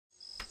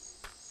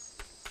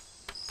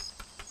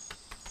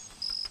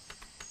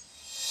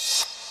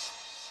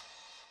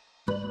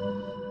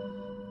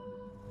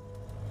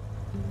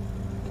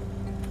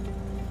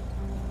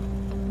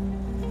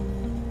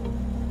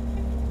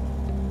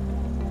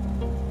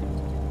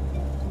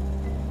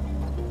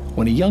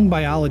When a young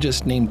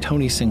biologist named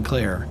Tony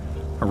Sinclair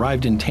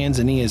arrived in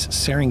Tanzania's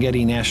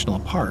Serengeti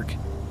National Park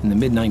in the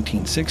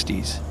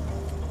mid-1960s,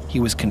 he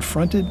was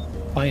confronted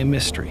by a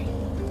mystery.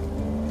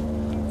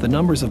 The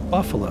numbers of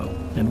buffalo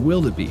and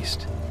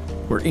wildebeest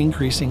were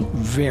increasing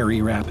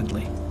very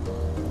rapidly.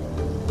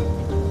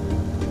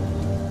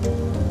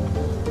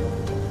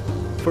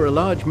 For a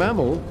large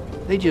mammal,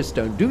 they just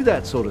don't do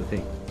that sort of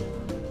thing.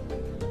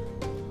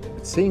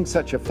 Seeing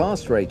such a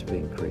fast rate of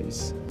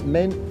increase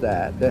meant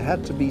that there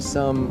had to be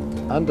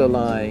some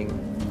underlying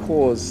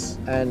cause,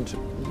 and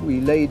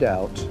we laid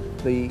out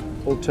the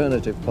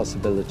alternative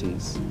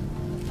possibilities.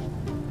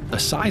 The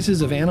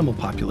sizes of animal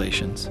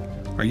populations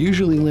are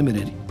usually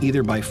limited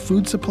either by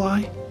food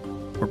supply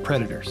or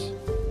predators.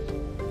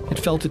 It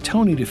fell to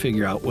Tony to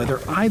figure out whether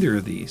either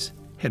of these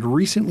had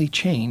recently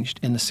changed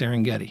in the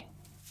Serengeti.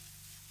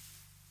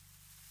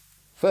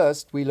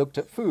 First, we looked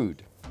at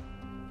food.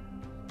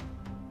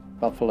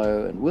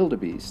 Buffalo and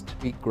wildebeest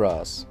eat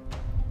grass,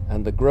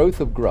 and the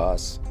growth of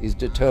grass is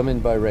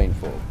determined by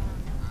rainfall.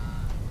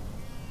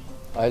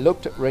 I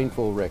looked at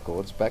rainfall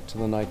records back to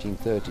the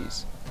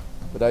 1930s,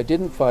 but I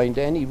didn't find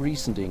any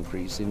recent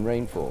increase in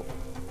rainfall.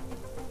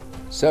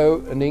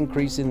 So an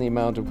increase in the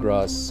amount of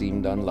grass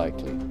seemed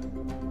unlikely.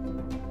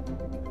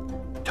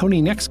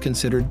 Tony next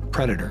considered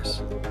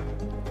predators.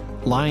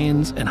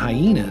 Lions and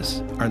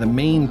hyenas are the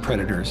main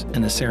predators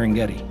in the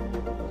Serengeti.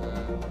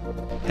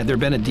 Had there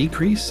been a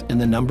decrease in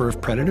the number of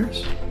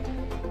predators?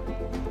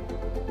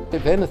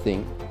 If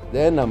anything,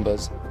 their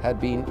numbers had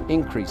been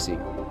increasing,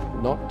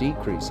 not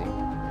decreasing.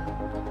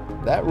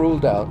 That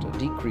ruled out a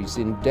decrease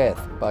in death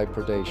by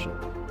predation.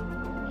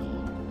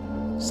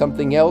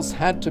 Something else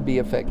had to be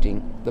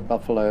affecting the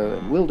buffalo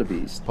and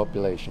wildebeest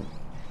population.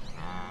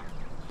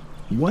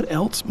 What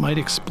else might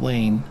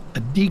explain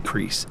a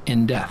decrease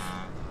in death?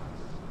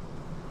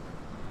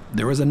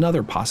 There was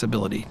another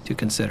possibility to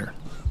consider.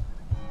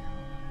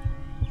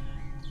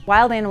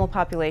 Wild animal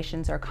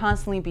populations are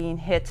constantly being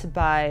hit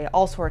by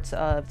all sorts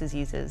of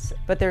diseases,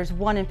 but there's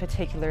one in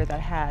particular that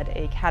had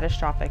a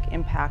catastrophic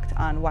impact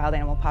on wild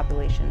animal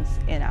populations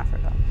in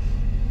Africa.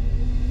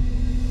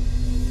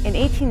 In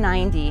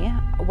 1890,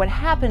 what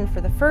happened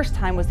for the first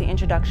time was the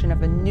introduction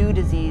of a new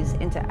disease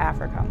into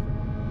Africa.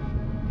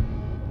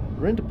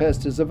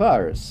 Rinderpest is a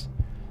virus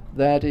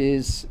that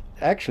is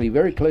actually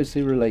very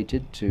closely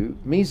related to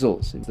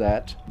measles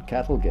that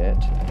cattle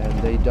get,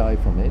 and they die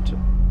from it.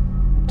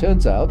 It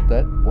turns out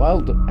that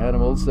wild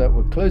animals that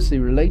were closely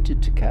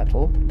related to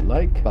cattle,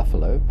 like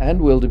buffalo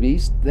and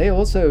wildebeest, they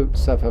also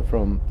suffer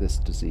from this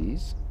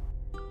disease.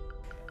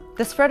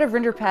 The spread of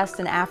rinderpest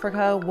in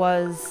Africa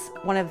was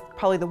one of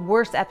probably the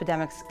worst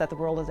epidemics that the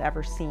world has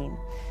ever seen.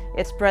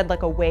 It spread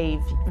like a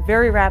wave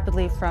very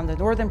rapidly from the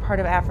northern part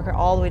of Africa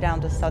all the way down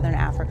to southern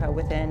Africa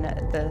within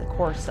the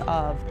course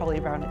of probably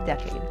around a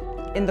decade.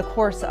 In the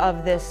course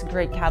of this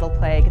great cattle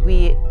plague,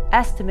 we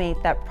estimate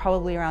that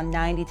probably around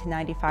 90 to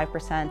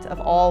 95%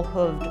 of all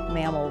hooved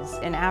mammals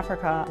in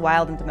Africa,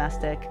 wild and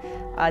domestic,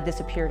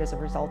 disappeared as a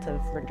result of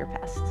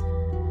rinderpest.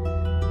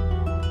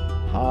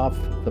 Half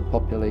the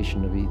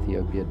population of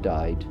Ethiopia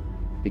died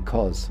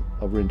because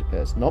of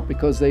rinderpest. Not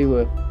because they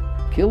were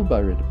killed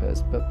by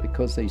rinderpest, but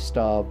because they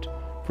starved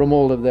from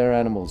all of their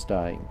animals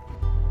dying.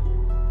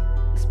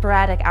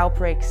 Sporadic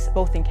outbreaks,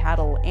 both in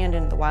cattle and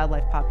in the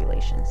wildlife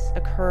populations,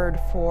 occurred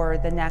for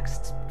the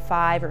next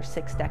 5 or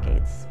 6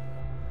 decades.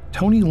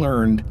 Tony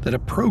learned that a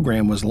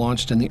program was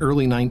launched in the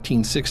early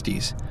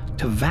 1960s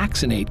to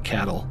vaccinate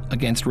cattle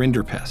against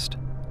rinderpest.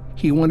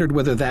 He wondered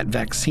whether that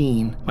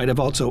vaccine might have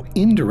also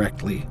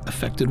indirectly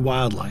affected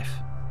wildlife.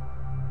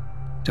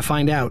 To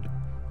find out,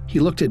 he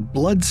looked at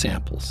blood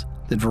samples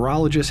that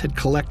virologists had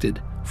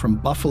collected from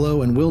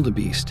buffalo and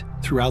wildebeest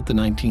throughout the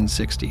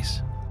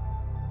 1960s.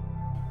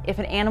 If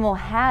an animal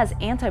has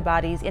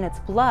antibodies in its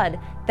blood,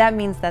 that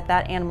means that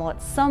that animal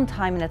at some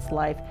time in its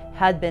life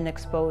had been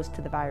exposed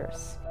to the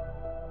virus.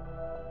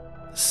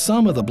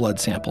 Some of the blood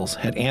samples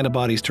had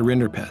antibodies to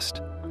rinderpest,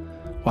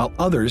 while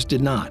others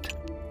did not.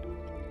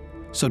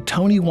 So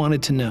Tony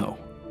wanted to know,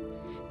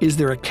 is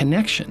there a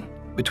connection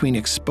between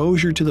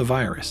exposure to the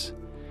virus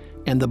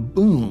and the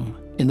boom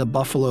in the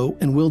buffalo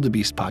and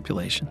wildebeest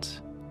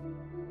populations?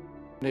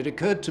 It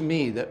occurred to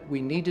me that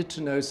we needed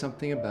to know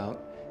something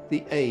about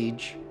the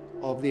age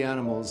of the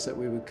animals that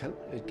we were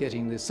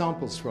getting the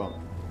samples from.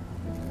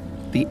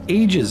 The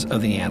ages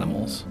of the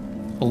animals,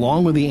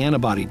 along with the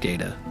antibody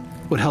data,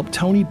 would help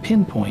Tony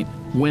pinpoint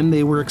when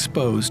they were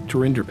exposed to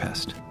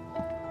rinderpest.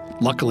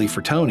 Luckily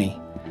for Tony,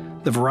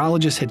 the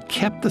virologists had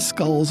kept the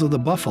skulls of the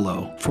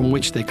buffalo from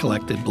which they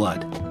collected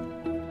blood.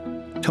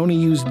 Tony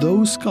used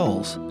those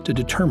skulls to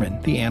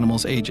determine the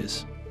animals'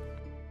 ages.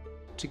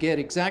 To get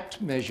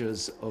exact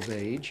measures of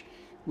age,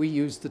 we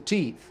used the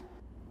teeth.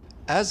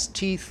 As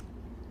teeth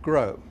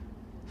grow,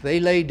 they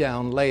lay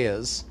down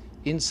layers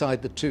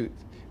inside the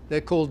tooth.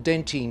 They're called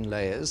dentine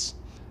layers,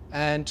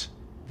 and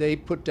they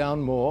put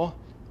down more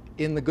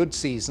in the good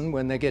season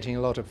when they're getting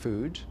a lot of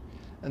food,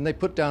 and they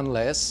put down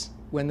less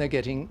when they're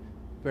getting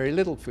very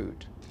little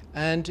food.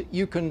 And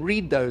you can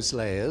read those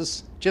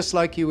layers just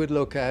like you would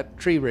look at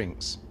tree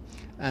rings.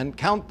 and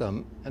count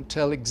them and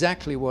tell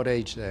exactly what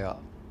age they are.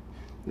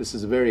 This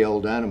is a very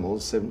old animal,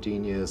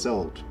 17 years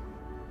old.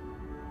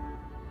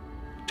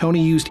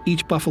 Tony used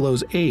each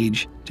buffalo's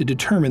age to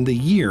determine the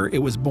year it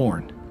was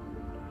born.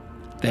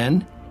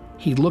 Then,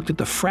 he looked at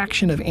the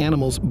fraction of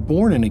animals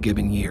born in a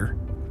given year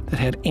that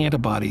had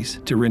antibodies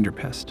to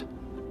rinderpest.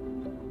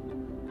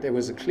 There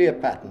was a clear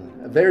pattern,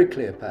 a very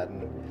clear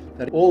pattern,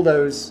 that all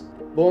those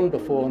born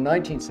before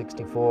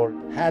 1964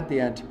 had the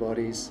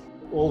antibodies,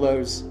 all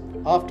those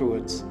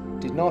afterwards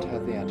did not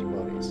have the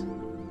antibodies.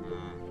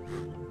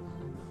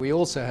 We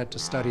also had to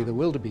study the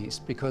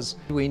wildebeest because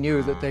we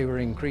knew that they were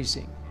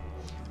increasing.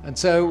 And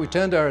so we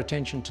turned our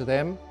attention to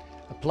them,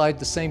 applied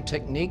the same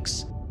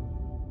techniques,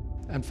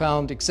 and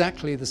found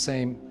exactly the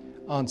same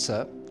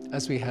answer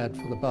as we had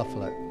for the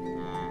buffalo.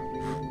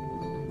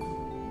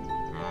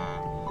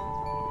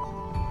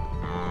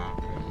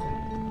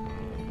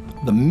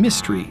 The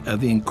mystery of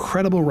the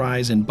incredible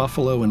rise in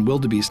buffalo and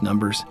wildebeest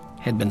numbers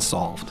had been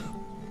solved.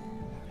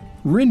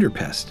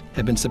 Rinderpest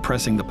had been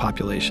suppressing the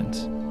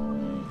populations.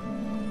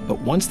 But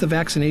once the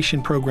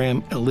vaccination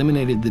program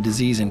eliminated the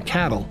disease in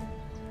cattle,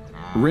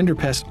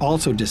 rinderpest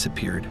also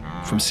disappeared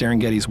from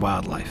Serengeti's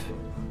wildlife.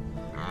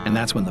 And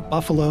that's when the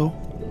buffalo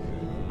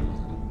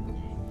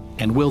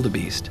and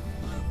wildebeest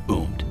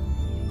boomed.